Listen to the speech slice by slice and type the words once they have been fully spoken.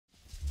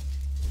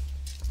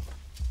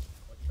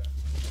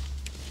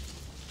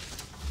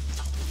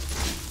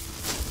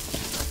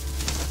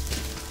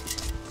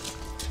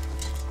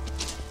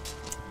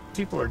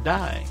People are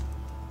dying.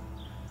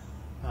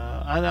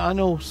 I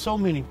know so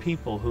many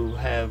people who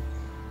have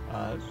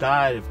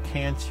died of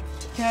cancer.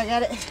 Can I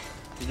get it?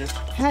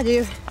 I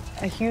do.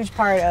 A huge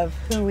part of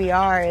who we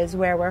are is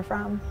where we're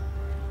from.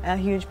 A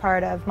huge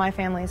part of my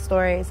family's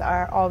stories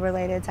are all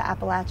related to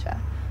Appalachia.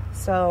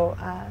 So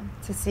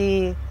to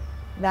see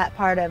that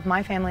part of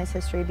my family's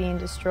history being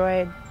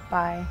destroyed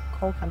by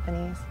coal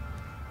companies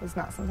is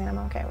not something I'm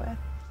okay with.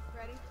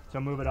 Ready? So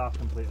move it off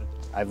completely.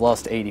 I've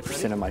lost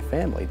 80% of my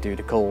family due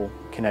to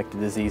coal-connected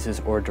diseases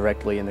or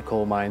directly in the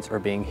coal mines or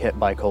being hit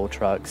by coal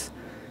trucks.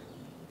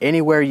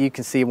 Anywhere you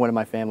can see one of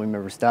my family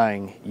members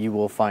dying, you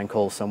will find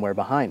coal somewhere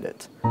behind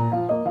it.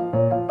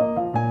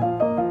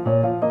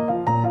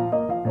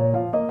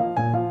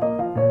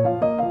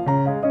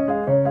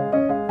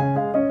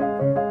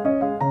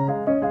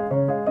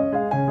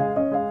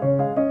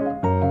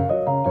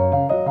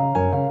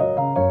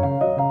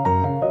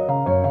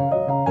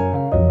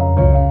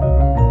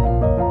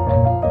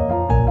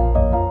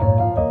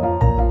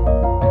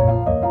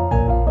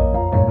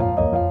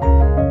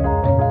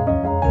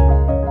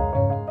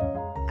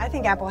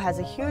 Apple has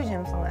a huge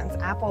influence.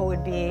 Apple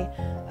would be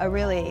a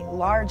really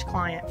large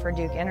client for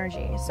Duke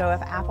Energy. So if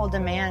Apple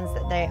demands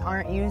that they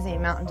aren't using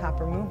mountaintop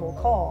removal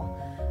coal,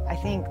 I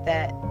hope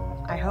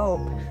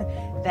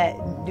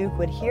that Duke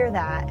would hear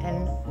that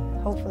and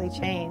hopefully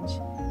change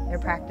their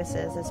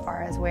practices as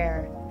far as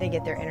where they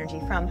get their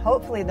energy from.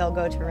 Hopefully they'll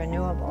go to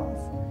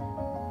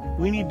renewables.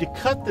 We need to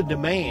cut the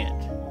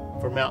demand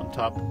for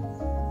mountaintop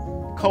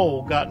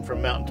coal gotten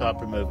from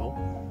mountaintop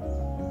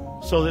removal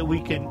so that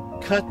we can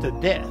cut the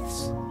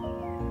deaths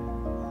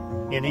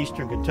in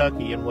eastern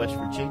Kentucky and West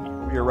Virginia.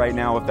 We are right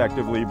now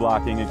effectively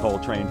blocking a coal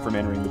train from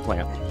entering the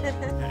plant.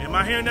 Am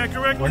I hearing that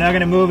correctly? We're not going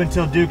to move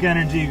until Duke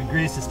Energy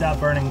agrees to stop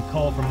burning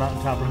coal from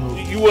mountaintop removal.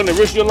 You wouldn't have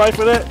risked your life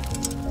for that?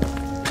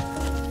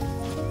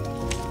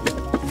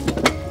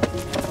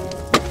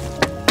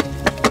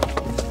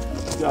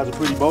 You guys are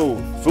pretty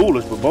bold.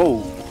 Foolish, but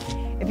bold.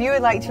 If you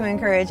would like to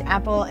encourage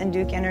Apple and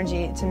Duke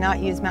Energy to not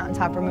use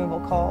mountaintop removal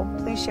coal,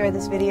 please share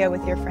this video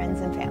with your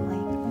friends and family.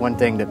 One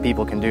thing that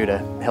people can do to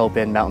help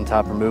end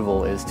mountaintop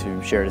removal is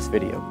to share this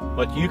video.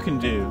 What you can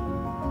do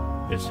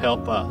is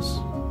help us.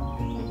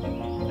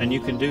 And you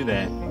can do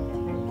that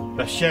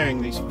by sharing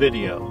this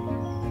video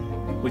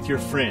with your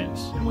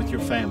friends and with your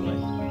family.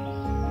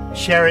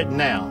 Share it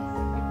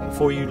now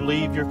before you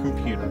leave your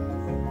computer.